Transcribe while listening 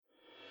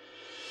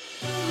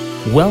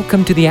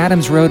Welcome to the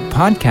Adams Road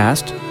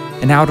Podcast,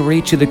 an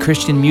outreach of the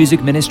Christian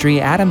music ministry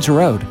Adams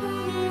Road.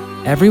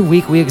 Every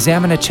week we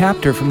examine a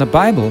chapter from the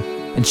Bible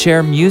and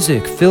share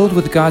music filled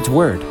with God's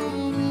Word.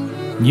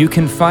 You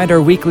can find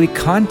our weekly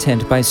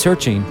content by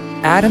searching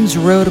Adams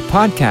Road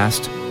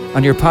Podcast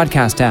on your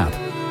podcast app.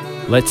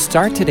 Let's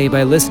start today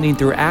by listening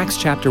through Acts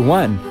chapter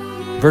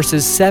 1,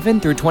 verses 7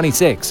 through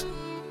 26.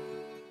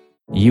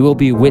 You will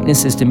be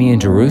witnesses to me in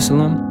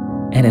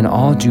Jerusalem and in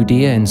all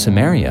Judea and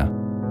Samaria,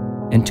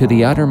 and to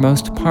the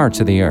uttermost parts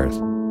of the earth.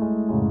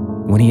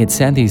 When he had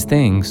said these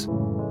things,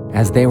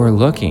 as they were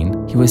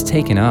looking, he was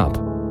taken up,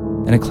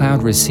 and a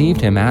cloud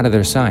received him out of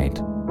their sight.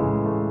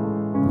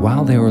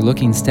 While they were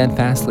looking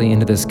steadfastly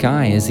into the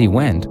sky as he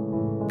went,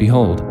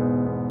 behold,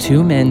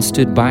 two men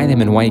stood by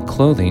them in white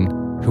clothing,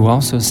 who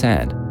also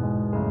said,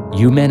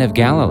 You men of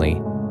Galilee,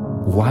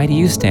 why do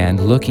you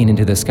stand looking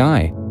into the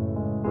sky?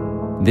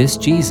 This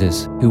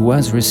Jesus, who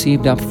was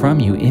received up from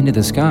you into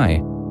the sky,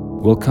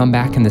 will come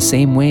back in the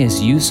same way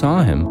as you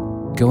saw him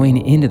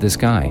going into the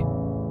sky.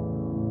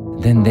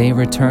 Then they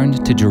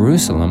returned to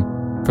Jerusalem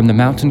from the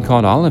mountain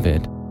called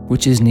Olivet,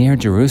 which is near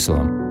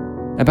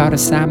Jerusalem, about a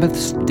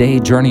Sabbath's day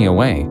journey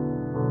away.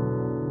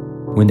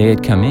 When they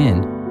had come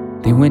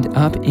in, they went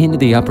up into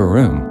the upper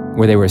room,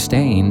 where they were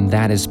staying,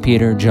 that is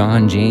Peter,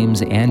 John,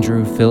 James,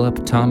 Andrew,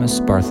 Philip,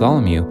 Thomas,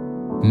 Bartholomew,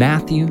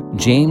 Matthew,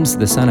 James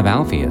the son of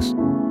Alphaeus,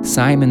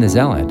 Simon the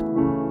Zealot,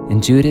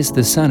 and Judas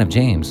the son of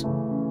James.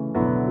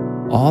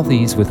 All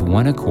these with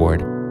one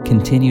accord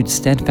continued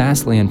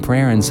steadfastly in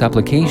prayer and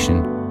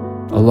supplication,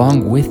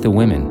 along with the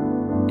women,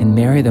 and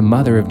Mary the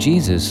mother of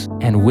Jesus,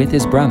 and with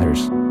his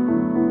brothers.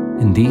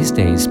 In these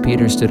days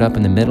Peter stood up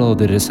in the middle of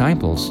the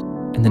disciples,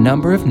 and the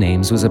number of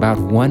names was about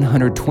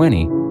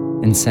 120,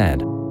 and said,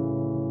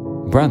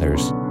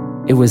 Brothers,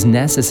 it was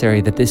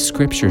necessary that this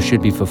scripture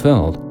should be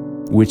fulfilled,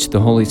 which the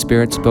Holy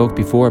Spirit spoke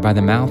before by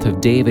the mouth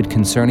of David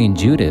concerning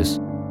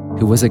Judas,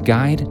 who was a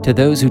guide to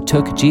those who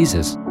took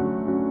Jesus.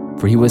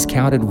 For he was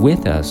counted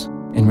with us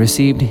and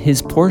received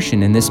his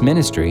portion in this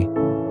ministry.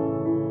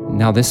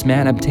 Now this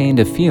man obtained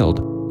a field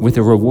with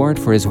a reward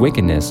for his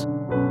wickedness,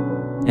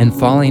 and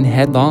falling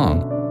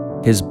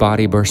headlong, his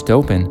body burst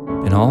open,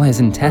 and all his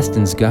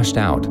intestines gushed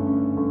out.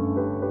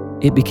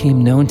 It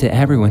became known to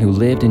everyone who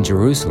lived in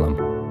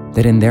Jerusalem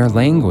that in their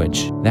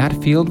language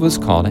that field was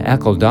called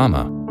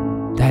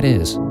Akeldama, that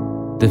is,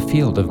 the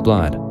field of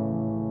blood.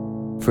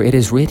 For it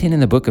is written in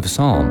the book of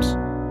Psalms,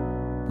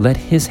 Let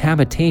his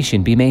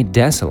habitation be made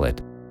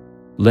desolate,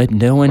 let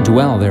no one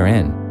dwell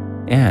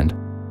therein, and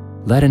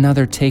let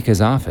another take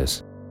his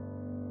office.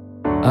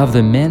 Of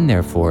the men,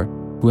 therefore,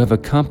 who have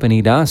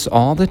accompanied us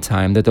all the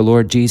time that the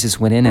Lord Jesus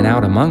went in and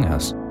out among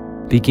us,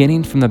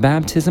 beginning from the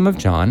baptism of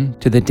John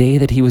to the day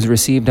that he was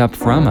received up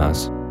from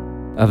us,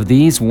 of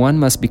these one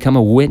must become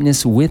a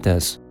witness with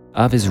us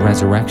of his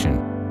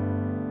resurrection.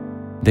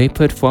 They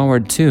put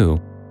forward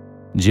too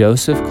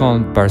Joseph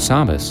called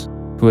Barsabbas,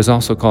 who is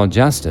also called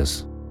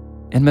Justus,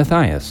 and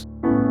Matthias.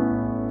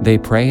 They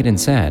prayed and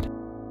said,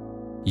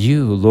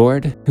 You,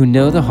 Lord, who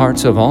know the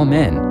hearts of all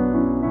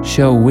men,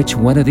 show which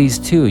one of these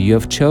two you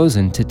have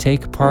chosen to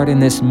take part in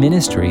this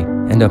ministry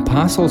and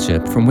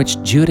apostleship from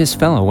which Judas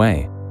fell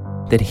away,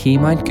 that he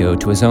might go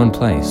to his own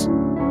place.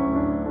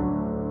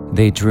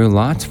 They drew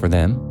lots for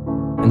them,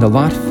 and the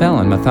lot fell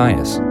on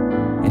Matthias,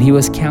 and he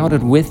was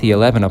counted with the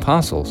 11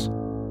 apostles.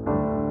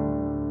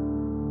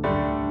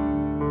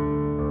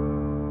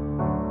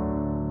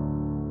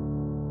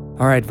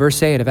 All right,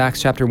 verse 8 of Acts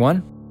chapter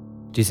 1.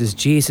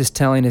 Jesus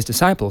telling his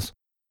disciples,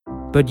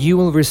 But you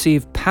will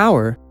receive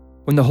power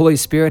when the Holy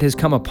Spirit has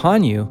come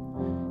upon you,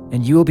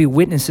 and you will be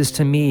witnesses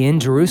to me in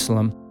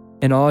Jerusalem,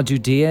 in all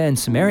Judea and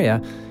Samaria,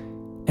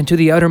 and to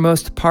the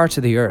uttermost parts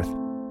of the earth.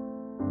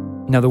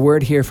 Now the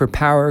word here for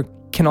power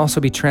can also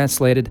be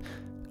translated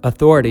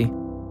authority.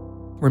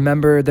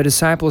 Remember, the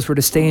disciples were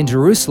to stay in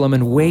Jerusalem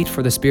and wait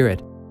for the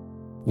Spirit.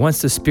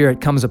 Once the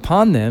Spirit comes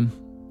upon them,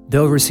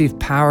 they'll receive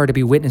power to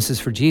be witnesses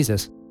for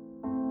Jesus.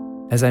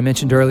 As I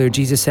mentioned earlier,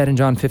 Jesus said in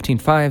John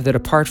 15:5 that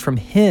apart from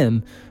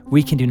him,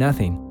 we can do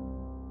nothing.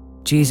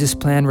 Jesus'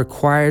 plan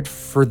required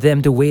for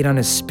them to wait on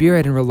his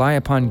Spirit and rely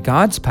upon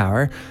God's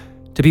power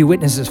to be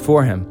witnesses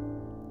for him.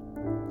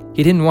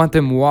 He didn't want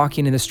them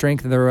walking in the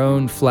strength of their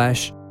own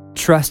flesh,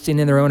 trusting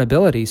in their own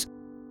abilities.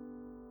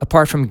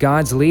 Apart from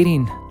God's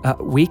leading,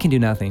 we can do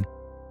nothing.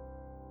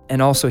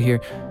 And also here,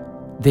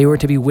 they were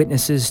to be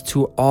witnesses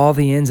to all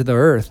the ends of the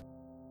earth.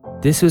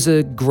 This was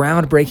a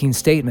groundbreaking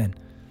statement.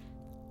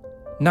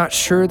 Not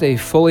sure they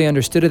fully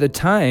understood at the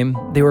time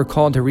they were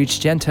called to reach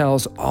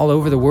Gentiles all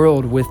over the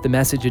world with the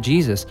message of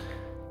Jesus.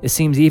 It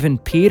seems even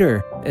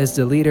Peter, as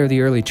the leader of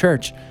the early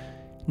church,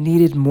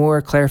 needed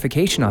more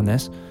clarification on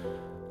this,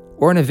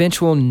 or an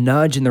eventual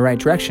nudge in the right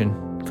direction.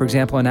 For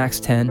example, in Acts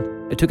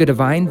 10, it took a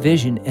divine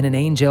vision and an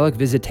angelic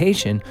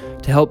visitation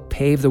to help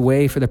pave the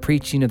way for the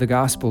preaching of the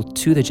gospel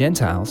to the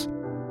Gentiles.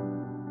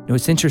 Now,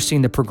 it's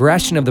interesting, the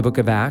progression of the book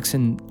of Acts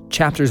in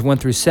chapters 1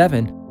 through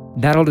 7,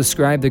 that'll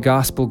describe the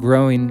gospel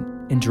growing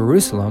in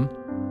Jerusalem.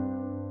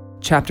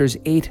 Chapters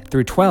 8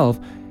 through 12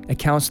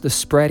 accounts the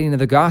spreading of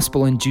the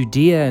gospel in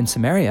Judea and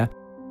Samaria.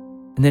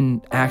 And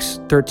then Acts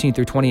 13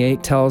 through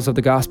 28 tells of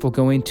the gospel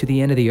going to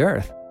the end of the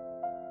earth.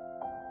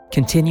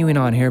 Continuing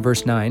on here,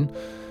 verse 9,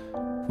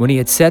 when he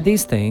had said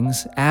these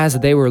things, as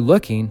they were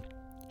looking,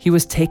 he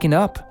was taken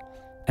up,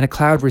 and a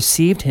cloud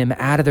received him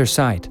out of their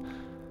sight.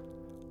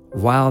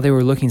 While they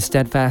were looking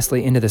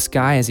steadfastly into the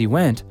sky as he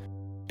went,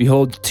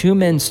 behold, two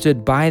men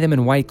stood by them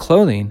in white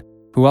clothing,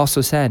 who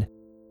also said,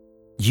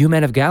 You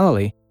men of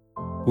Galilee,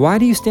 why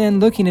do you stand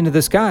looking into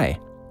the sky?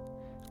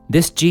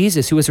 This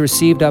Jesus who was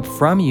received up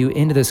from you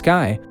into the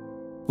sky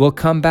will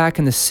come back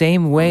in the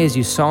same way as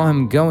you saw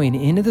him going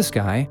into the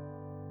sky.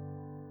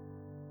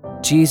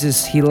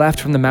 Jesus, he left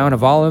from the Mount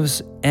of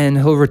Olives, and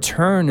he'll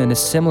return in a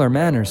similar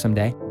manner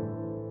someday.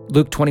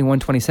 Luke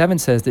 21:27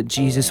 says that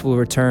Jesus will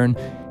return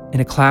in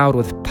a cloud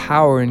with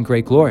power and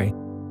great glory.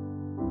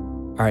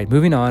 All right,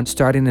 moving on,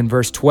 starting in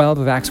verse 12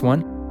 of Acts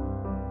 1.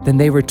 Then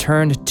they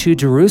returned to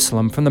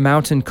Jerusalem from the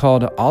mountain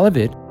called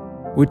Olivet,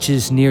 which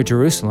is near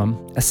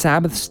Jerusalem, a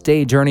Sabbath's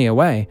day journey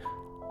away.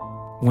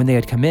 When they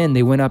had come in,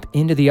 they went up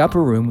into the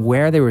upper room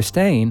where they were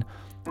staying.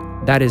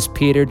 That is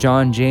Peter,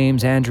 John,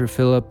 James, Andrew,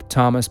 Philip,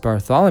 Thomas,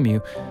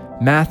 Bartholomew,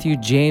 Matthew,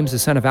 James the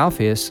son of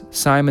Alphaeus,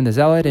 Simon the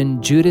Zealot,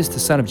 and Judas the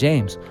son of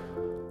James.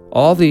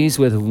 All these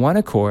with one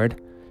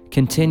accord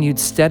continued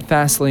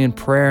steadfastly in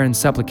prayer and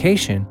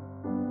supplication,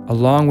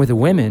 along with the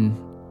women,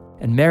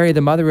 and Mary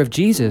the mother of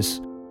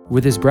Jesus,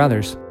 with his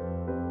brothers.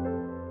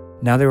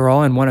 Now they were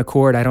all in one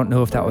accord. I don't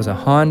know if that was a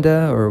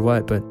Honda or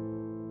what, but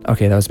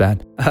okay, that was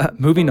bad.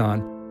 Moving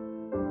on.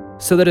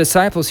 So the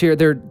disciples here,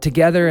 they're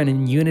together and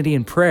in unity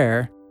in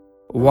prayer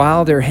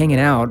while they're hanging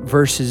out.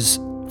 Verses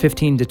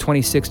 15 to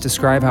 26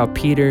 describe how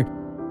Peter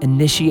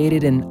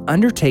initiated an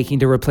undertaking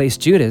to replace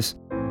Judas,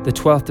 the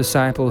 12th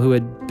disciple who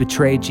had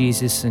betrayed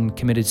Jesus and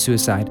committed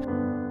suicide.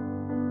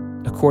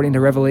 According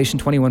to Revelation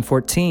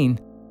 21:14,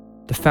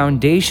 the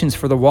foundations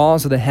for the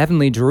walls of the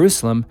heavenly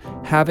Jerusalem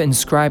have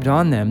inscribed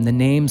on them the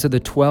names of the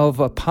 12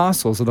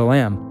 apostles of the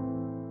Lamb.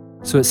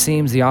 So it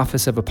seems the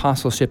office of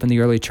apostleship in the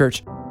early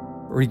church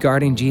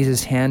regarding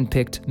Jesus'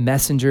 hand-picked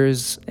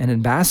messengers and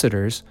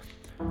ambassadors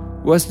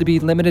was to be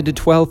limited to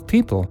 12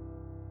 people.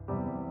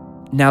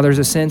 Now there's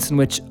a sense in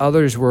which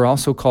others were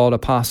also called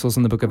apostles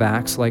in the book of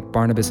Acts, like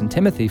Barnabas and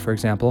Timothy, for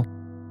example.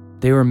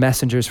 They were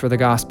messengers for the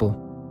gospel.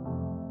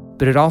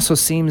 But it also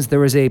seems there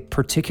was a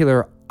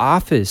particular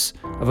office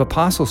of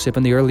apostleship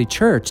in the early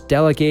church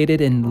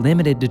delegated and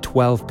limited to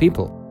 12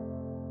 people.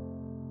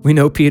 We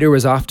know Peter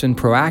was often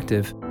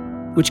proactive,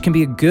 which can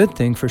be a good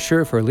thing for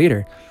sure for a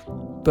leader,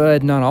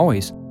 but not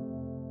always.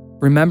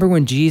 Remember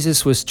when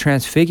Jesus was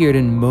transfigured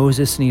and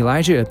Moses and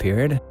Elijah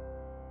appeared?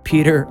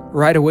 Peter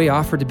right away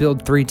offered to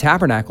build 3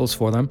 tabernacles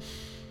for them.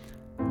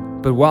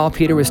 But while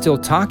Peter was still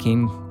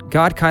talking,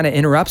 God kind of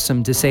interrupts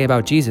him to say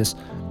about Jesus,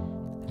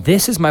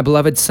 "This is my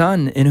beloved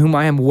Son, in whom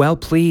I am well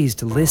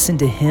pleased. Listen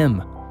to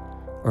him."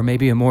 Or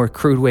maybe a more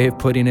crude way of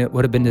putting it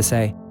would have been to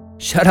say,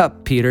 "Shut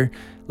up, Peter.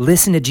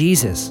 Listen to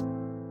Jesus."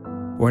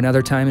 Or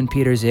another time in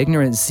Peter's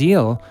ignorant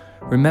zeal,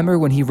 remember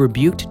when he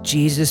rebuked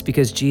Jesus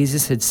because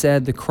Jesus had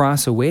said the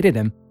cross awaited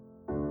him?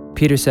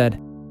 Peter said,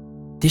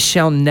 "This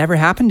shall never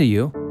happen to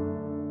you."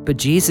 But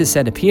Jesus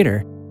said to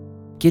Peter,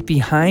 "Get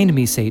behind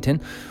me,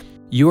 Satan.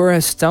 You are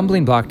a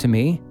stumbling block to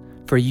me,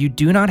 for you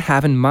do not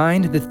have in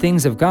mind the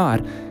things of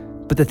God,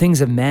 but the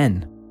things of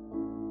men."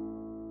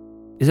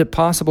 Is it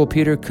possible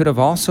Peter could have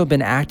also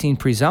been acting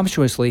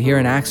presumptuously here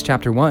in Acts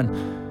chapter 1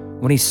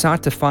 when he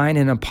sought to find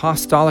an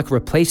apostolic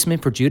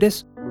replacement for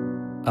Judas?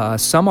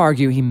 Some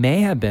argue he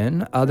may have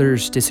been,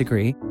 others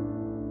disagree.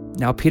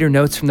 Now, Peter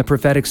notes from the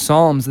prophetic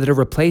Psalms that a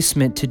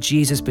replacement to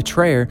Jesus'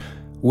 betrayer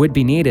would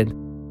be needed.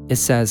 It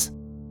says,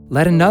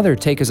 "Let another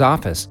take his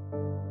office."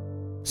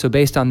 So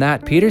based on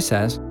that, Peter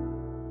says,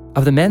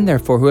 "Of the men,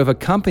 therefore, who have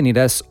accompanied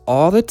us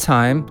all the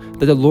time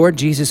that the Lord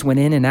Jesus went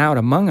in and out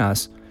among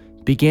us,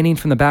 beginning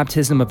from the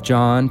baptism of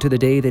John to the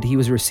day that he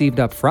was received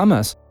up from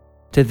us,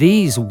 to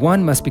these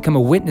one must become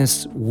a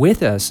witness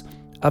with us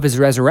of his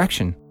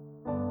resurrection."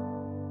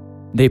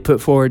 They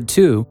put forward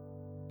 2,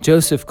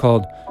 Joseph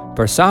called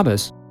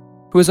Barsabbas,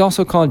 who is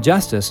also called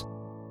Justus,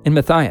 and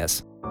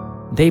Matthias.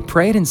 They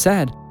prayed and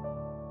said,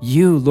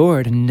 "You,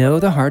 Lord, know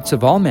the hearts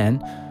of all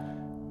men.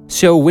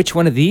 Show which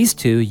one of these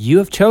 2 you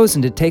have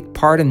chosen to take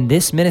part in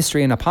this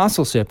ministry and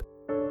apostleship,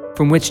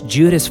 from which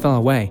Judas fell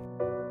away,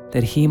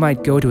 that he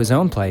might go to his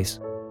own place."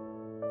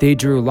 They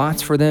drew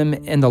lots for them,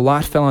 and the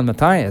lot fell on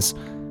Matthias,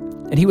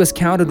 and he was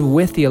counted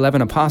with the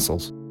 11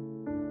 apostles.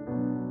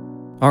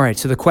 All right,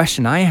 so the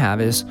question I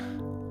have is,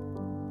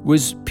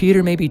 was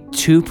Peter maybe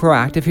too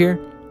proactive here?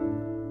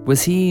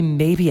 Was he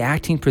maybe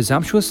acting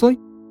presumptuously?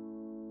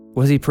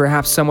 Was he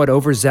perhaps somewhat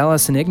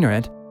overzealous and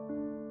ignorant?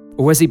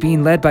 Or was he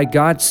being led by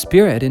God's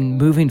Spirit in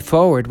moving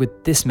forward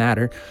with this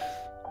matter?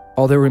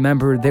 Although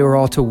remember, they were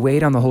all to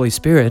wait on the Holy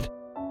Spirit,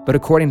 but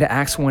according to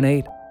Acts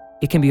 1:8,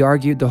 it can be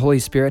argued the Holy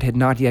Spirit had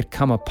not yet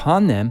come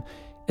upon them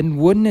and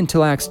wouldn't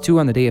until Acts 2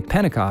 on the day of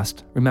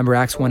Pentecost. Remember,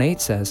 Acts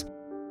 1:8 says,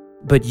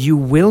 "But you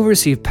will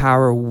receive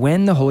power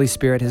when the Holy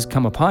Spirit has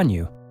come upon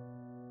you."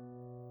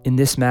 In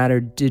this matter,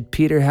 did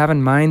Peter have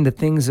in mind the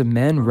things of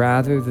men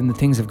rather than the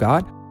things of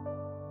God?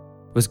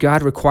 Was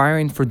God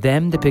requiring for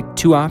them to pick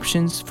two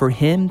options for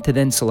him to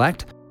then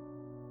select?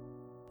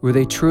 Were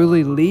they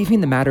truly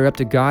leaving the matter up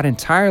to God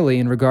entirely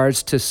in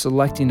regards to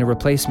selecting a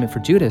replacement for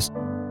Judas?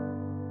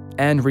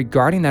 And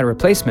regarding that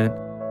replacement,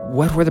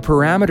 what were the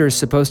parameters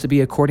supposed to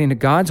be according to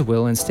God's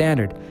will and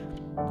standard,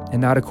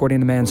 and not according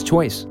to man's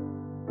choice?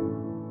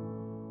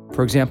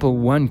 For example,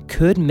 one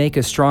could make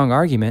a strong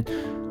argument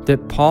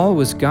that Paul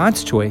was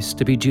God's choice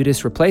to be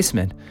Judas'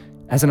 replacement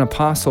as an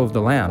apostle of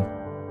the Lamb.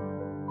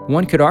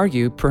 One could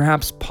argue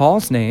perhaps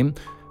Paul's name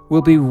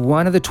will be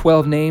one of the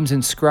 12 names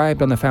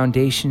inscribed on the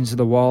foundations of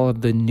the wall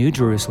of the New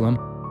Jerusalem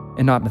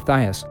and not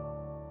Matthias.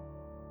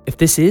 If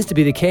this is to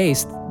be the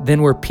case,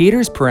 then were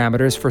Peter's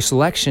parameters for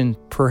selection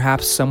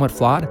perhaps somewhat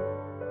flawed?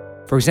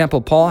 For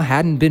example, Paul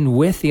hadn't been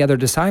with the other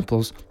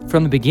disciples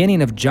from the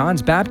beginning of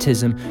John's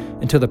baptism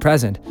until the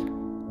present,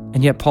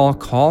 and yet Paul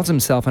calls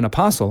himself an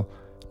apostle,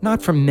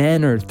 not from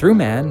men or through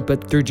man,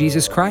 but through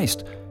Jesus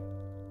Christ,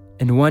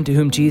 and one to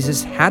whom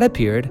Jesus had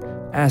appeared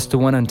as to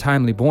one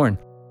untimely born.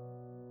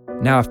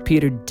 Now, if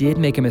Peter did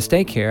make a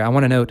mistake here, I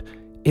want to note,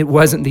 it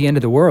wasn't the end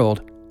of the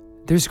world.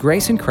 There's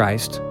grace in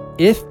Christ.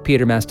 If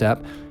Peter messed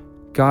up,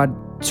 God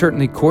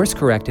certainly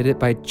course-corrected it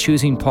by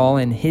choosing Paul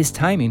in his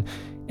timing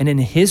and in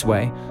his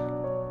way.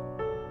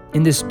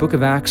 In this book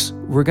of Acts,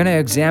 we're going to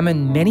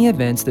examine many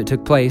events that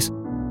took place,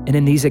 and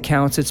in these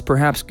accounts, it's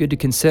perhaps good to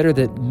consider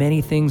that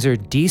many things are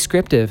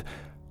descriptive,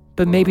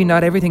 but maybe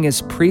not everything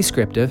is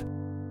prescriptive.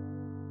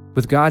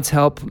 With God's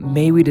help,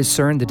 may we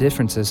discern the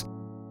differences.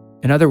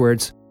 In other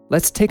words,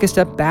 let's take a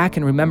step back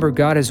and remember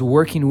God is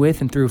working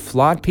with and through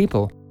flawed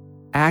people.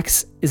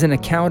 Acts is an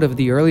account of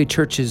the early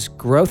church's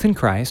growth in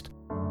Christ,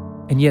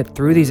 and yet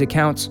through these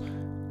accounts,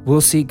 we'll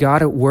see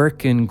God at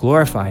work and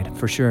glorified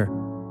for sure.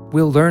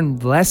 We'll learn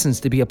lessons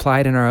to be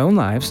applied in our own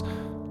lives.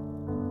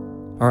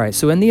 All right,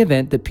 so in the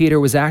event that Peter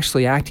was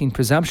actually acting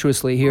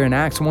presumptuously here in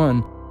Acts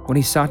 1, when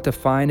he sought to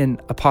find an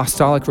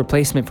apostolic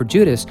replacement for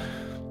Judas,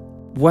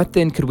 what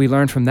then could we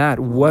learn from that?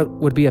 What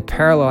would be a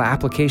parallel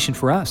application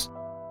for us?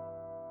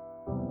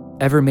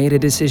 Ever made a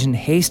decision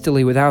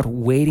hastily without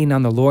waiting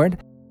on the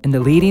Lord and the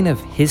leading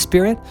of His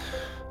Spirit?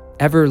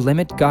 Ever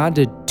limit God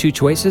to two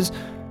choices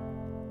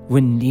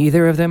when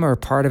neither of them are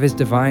part of His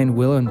divine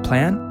will and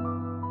plan?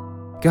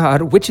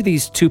 God, which of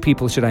these two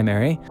people should I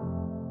marry?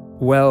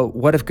 Well,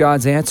 what if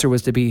God's answer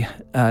was to be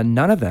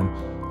none of them?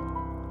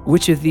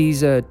 Which of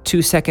these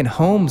 2 second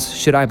homes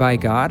should I buy,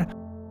 God?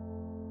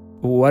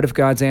 What if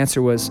God's answer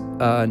was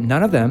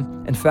none of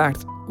them? In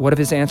fact, what if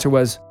His answer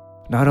was,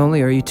 not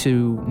only are you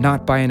to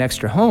not buy an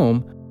extra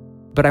home,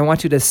 but I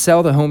want you to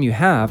sell the home you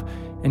have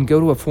and go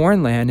to a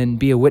foreign land and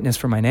be a witness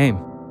for my name?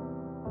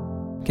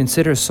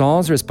 Consider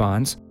Saul's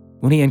response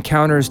when he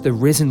encounters the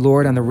risen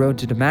Lord on the road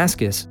to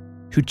Damascus,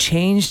 who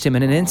changed him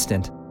in an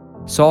instant.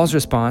 Saul's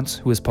response,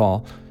 who is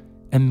Paul,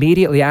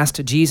 immediately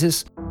asked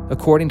Jesus,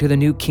 according to the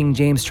New King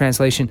James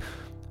translation,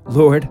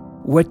 "Lord,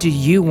 what do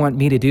you want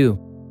me to do?"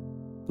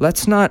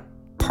 Let's not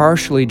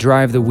partially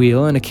drive the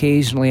wheel and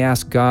occasionally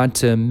ask God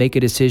to make a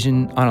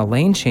decision on a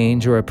lane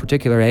change or a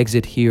particular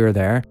exit here or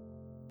there.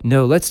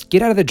 No, let's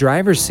get out of the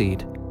driver's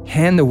seat,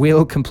 hand the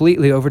wheel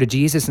completely over to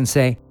Jesus and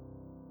say,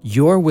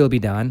 "Your will be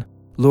done.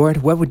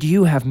 Lord, what would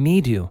you have me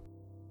do?"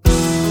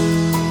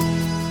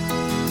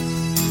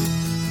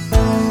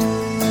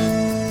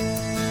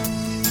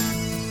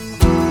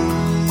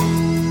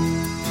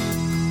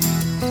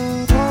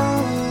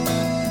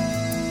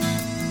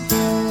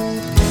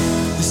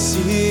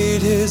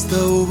 Is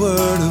the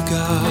word of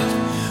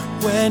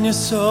God. When you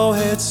sow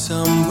it,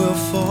 some will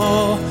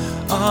fall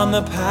on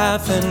the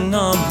path and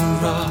on the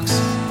rocks,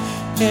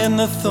 in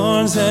the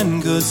thorns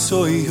and good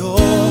soil.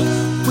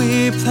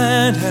 We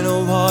plant and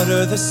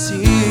water the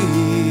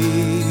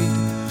seed.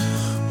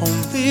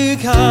 Only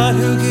God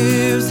who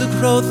gives the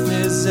growth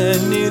is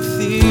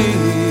anything.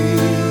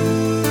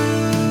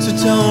 So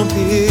don't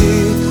be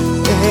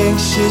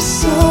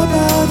anxious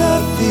about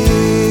a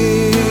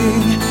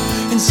thing.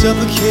 In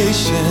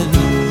supplication,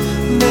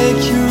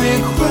 make your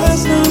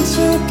request known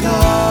to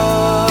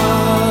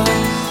God.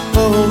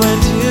 Oh,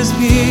 and His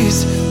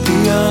peace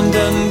beyond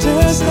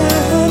understanding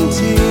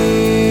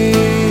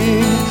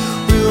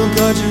will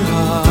guard your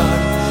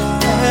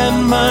heart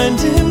and mind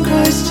in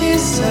Christ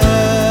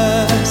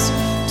Jesus.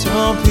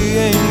 Don't be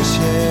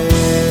anxious.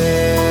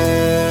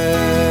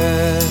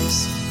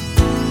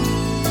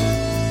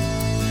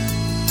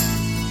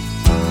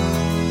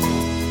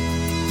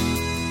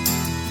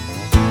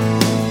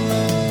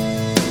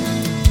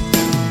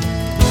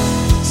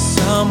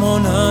 Some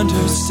won't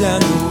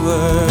understand the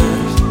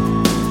word.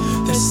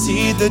 The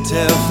seed the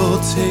devil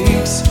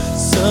takes,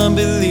 some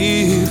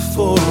believe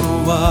for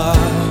a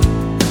while.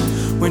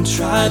 When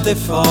tried they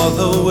fall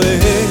away.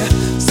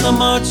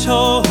 Some are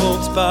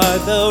choked by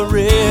the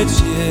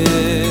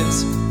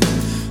riches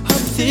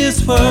of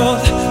this world.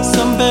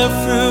 Some bear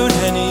fruit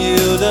and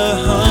yield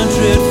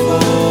 100-fold.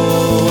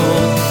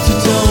 So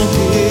don't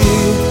be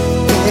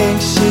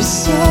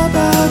anxious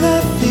about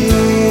a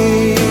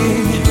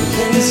thing.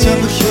 In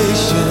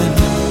supplication,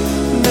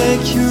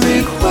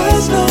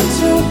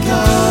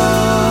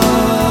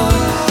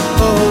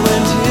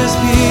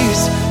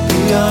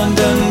 beyond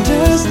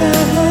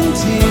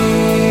understanding.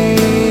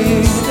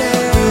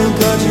 Will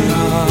guard your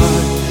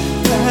heart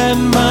and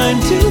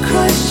mind in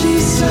Christ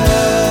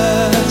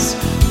Jesus.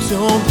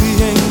 Don't be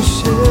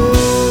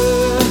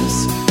anxious,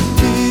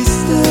 be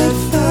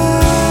steadfast,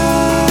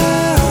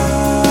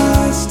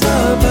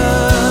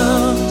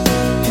 abound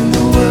in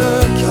the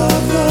work of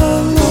the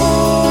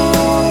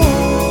Lord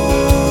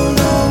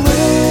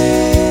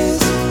always.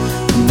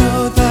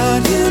 Know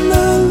that in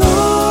the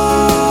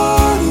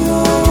Lord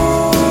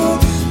your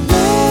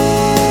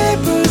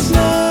labor's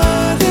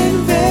not in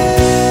vain.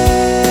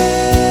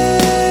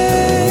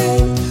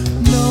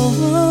 No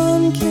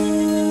one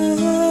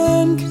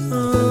can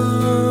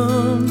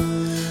come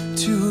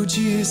to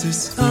Jesus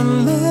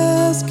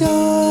unless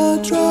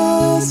God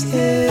draws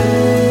him.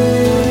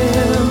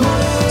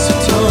 So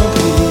don't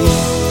be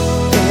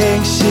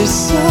anxious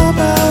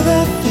about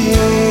a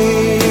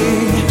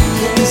thing.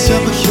 In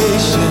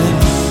supplication,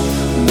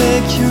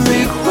 make your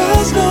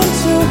request known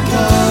to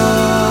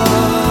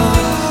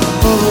God.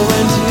 Oh,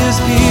 and his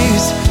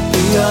peace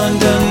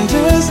beyond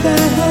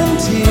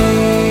understanding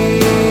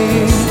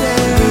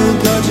will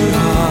guard your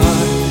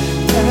heart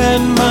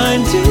and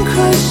mind in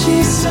Christ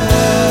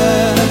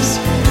Jesus.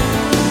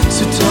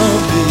 So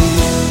don't be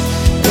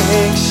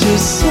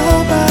anxious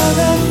about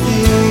a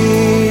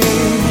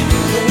thing.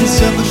 In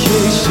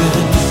supplication,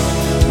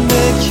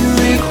 make your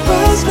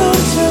request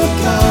known to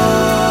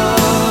God.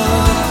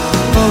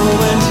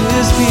 Oh, and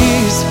his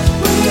peace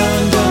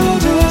beyond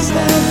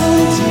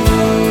understanding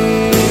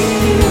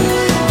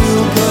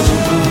will guard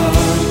your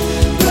heart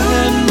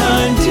and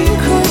mind in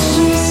Christ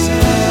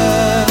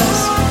Jesus.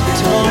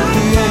 Don't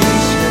be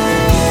anxious.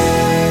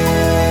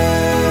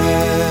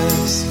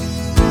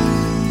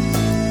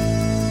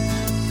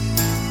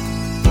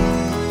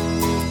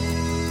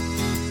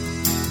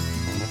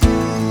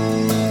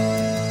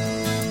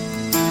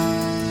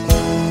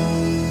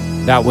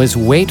 That was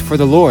Wait for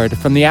the Lord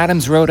from the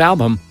Adams Road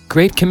album,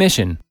 Great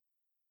Commission.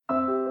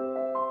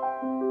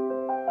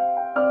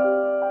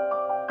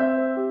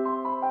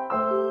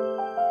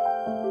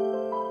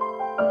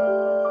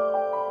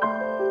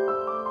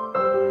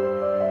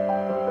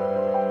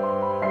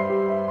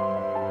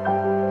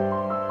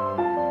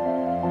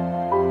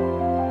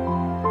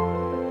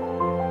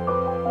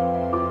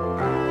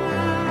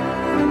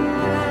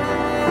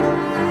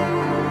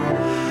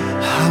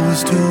 I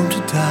was doomed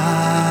to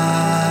die,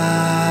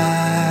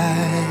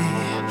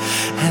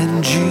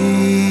 and Jesus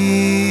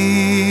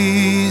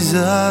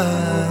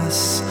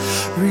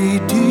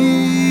redeemed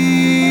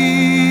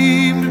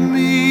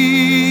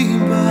me.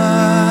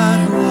 But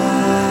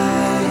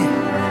why?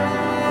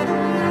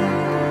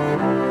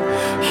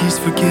 He's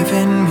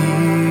forgiven me.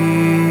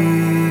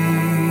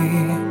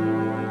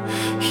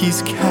 He's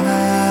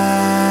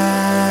cast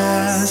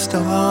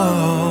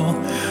all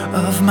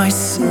of my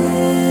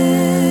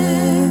sins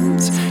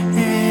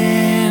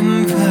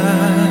in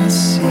the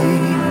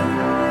sea.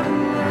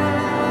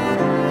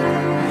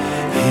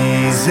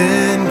 He's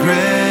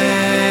engraved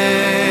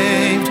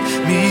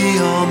me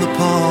on the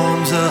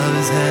palms of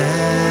his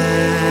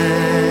hands.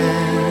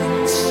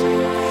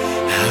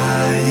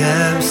 I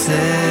am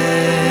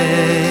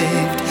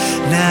saved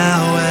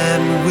now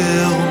and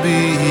will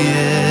be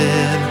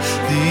in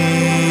the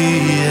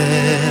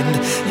end.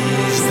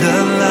 He's the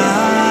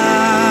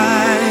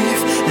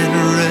life and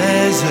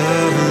resurrection.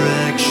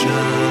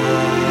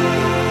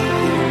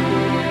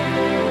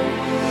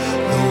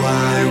 Though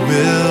I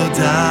will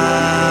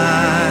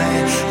die,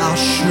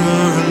 I'll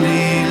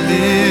surely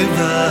live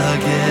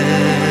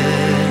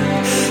again,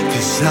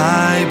 'cause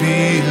I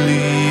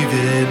believe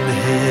in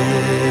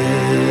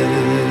him.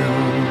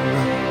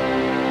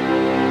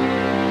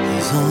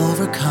 He's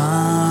overcome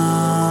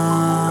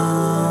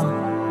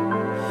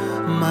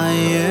my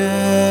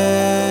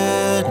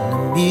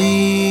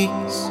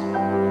enemies.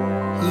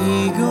 He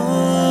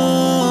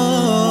goes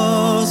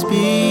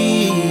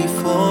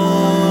before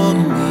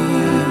me.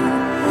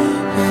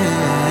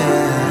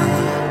 Yeah.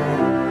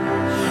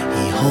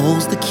 He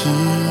holds the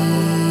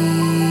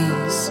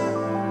keys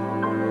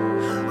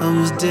of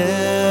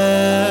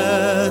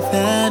death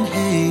and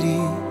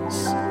Hades.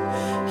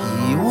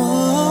 He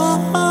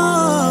won't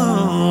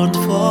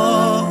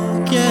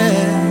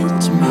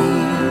forget me.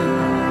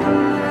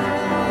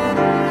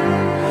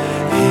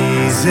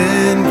 He's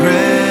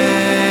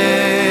engraved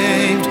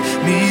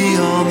me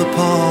on the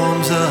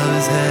palms of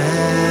his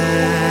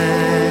hands.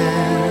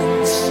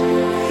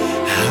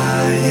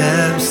 I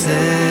am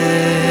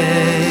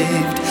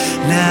saved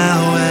now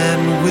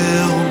and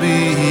will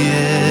be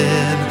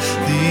in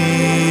the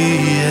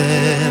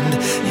end.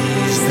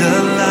 He's the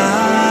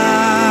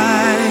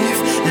life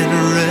and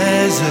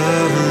resurrection.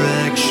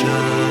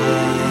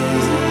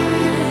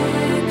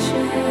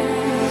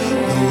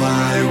 Though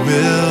I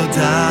will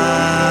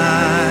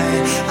die,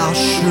 I'll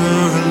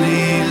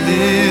surely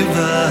live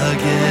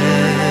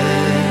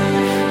again,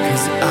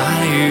 'cause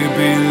I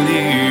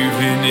believe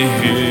in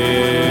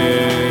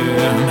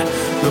him.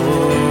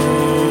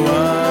 Though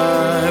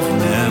I've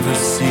never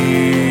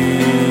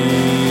seen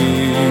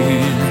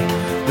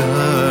the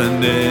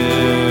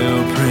nail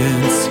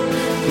prints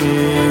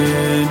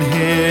in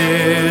his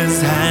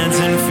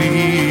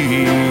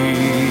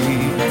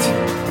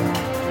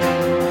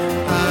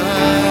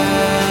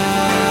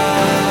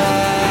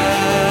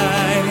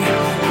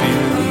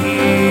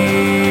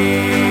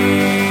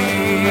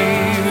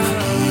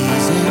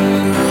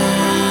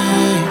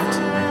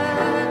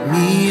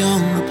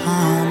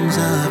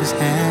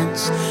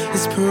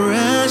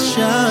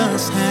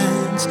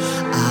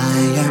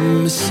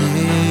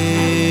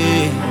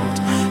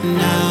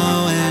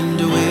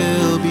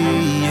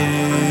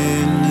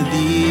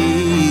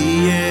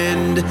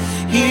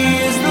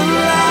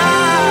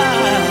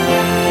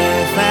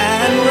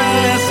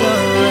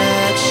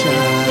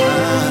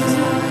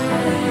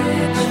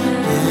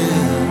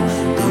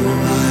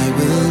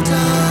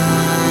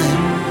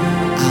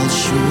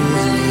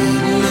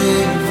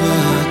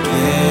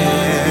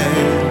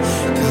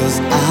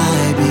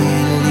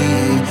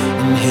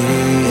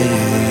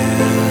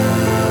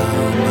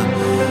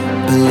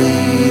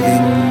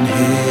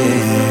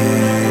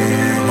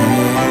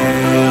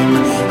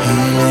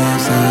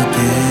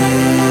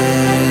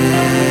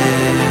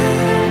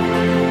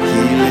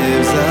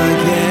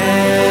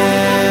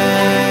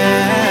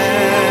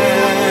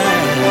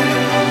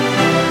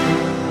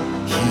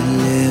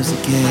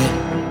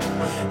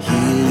He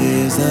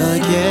lives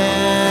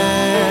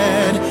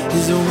again.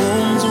 His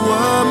wounds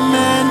were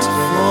meant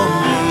for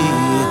me.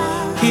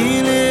 He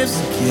lives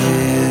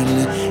again.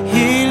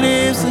 He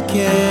lives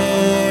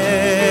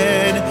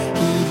again.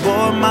 He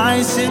bore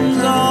my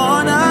sins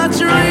on a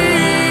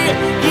tree.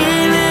 He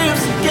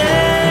lives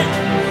again.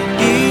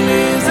 He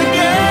lives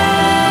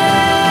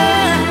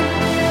again.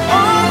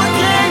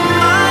 Overcame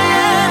my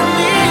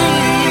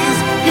enemies.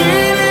 He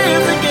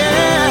lives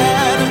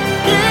again.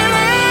 He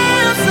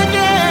lives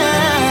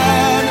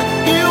again.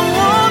 He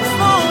won't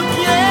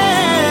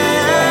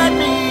forget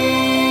me.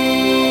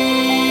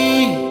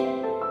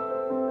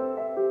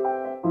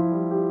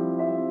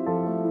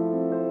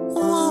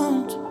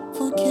 Won't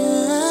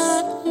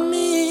forget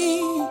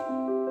me.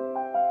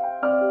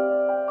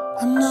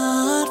 I'm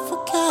not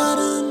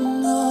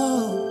forgotten,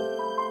 no.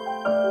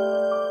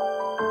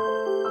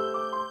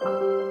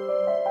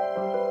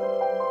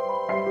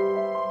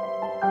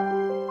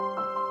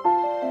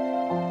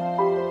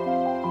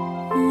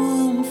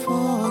 Won't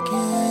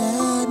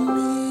forget me.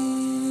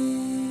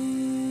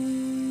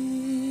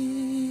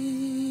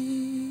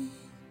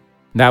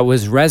 That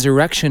was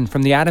Resurrection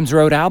from the Adams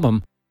Road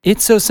album,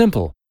 It's So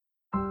Simple.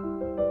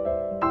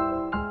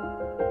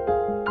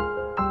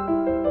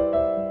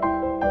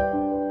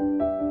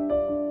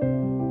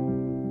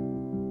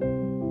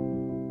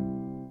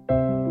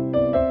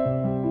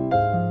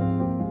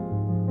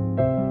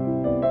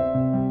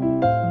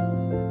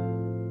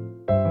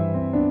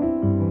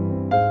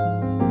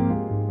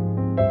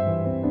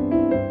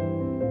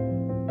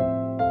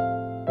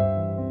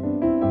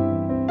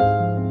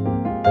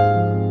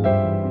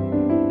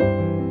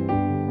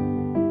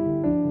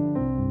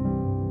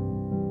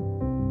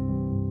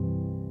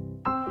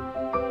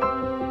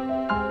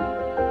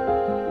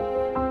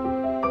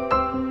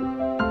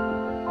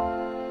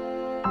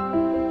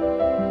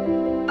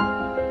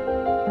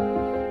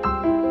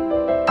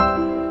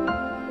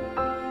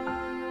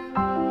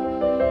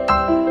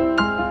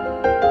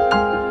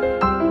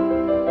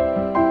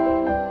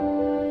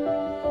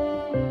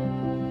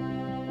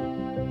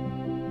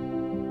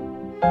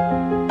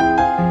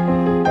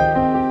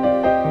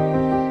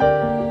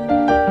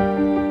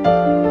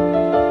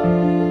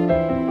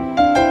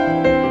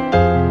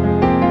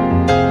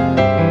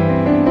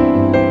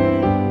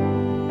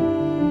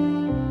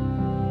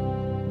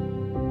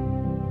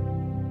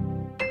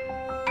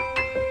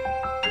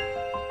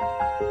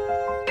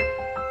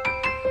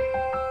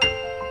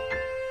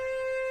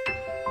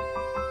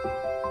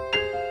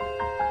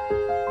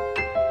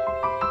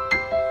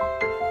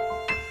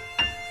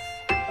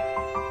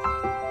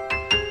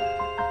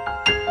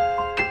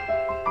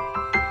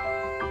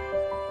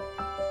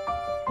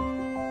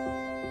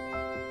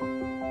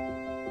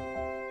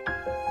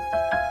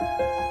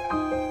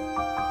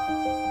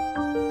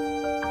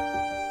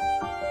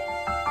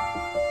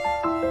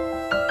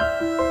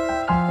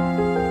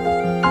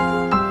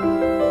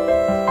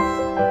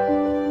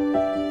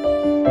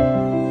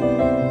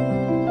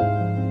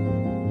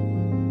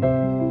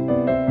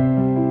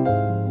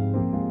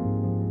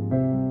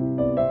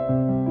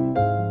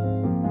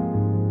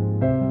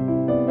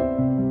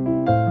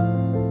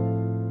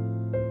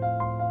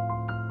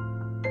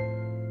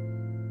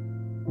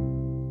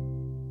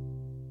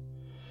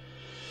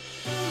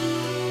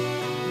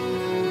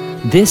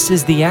 This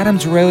is the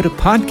Adams Road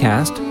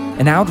podcast,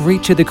 an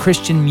outreach of the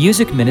Christian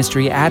music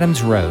ministry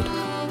Adams Road.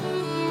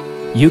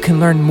 You can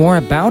learn more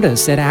about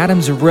us at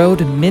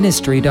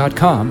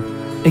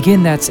adamsroadministry.com.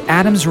 Again, that's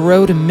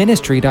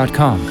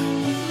adamsroadministry.com.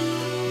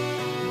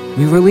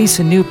 We release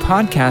a new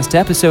podcast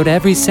episode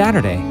every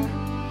Saturday.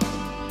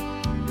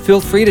 Feel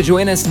free to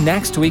join us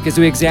next week as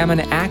we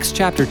examine Acts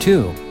chapter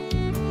 2.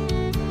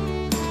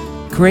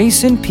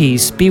 Grace and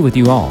peace be with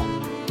you all.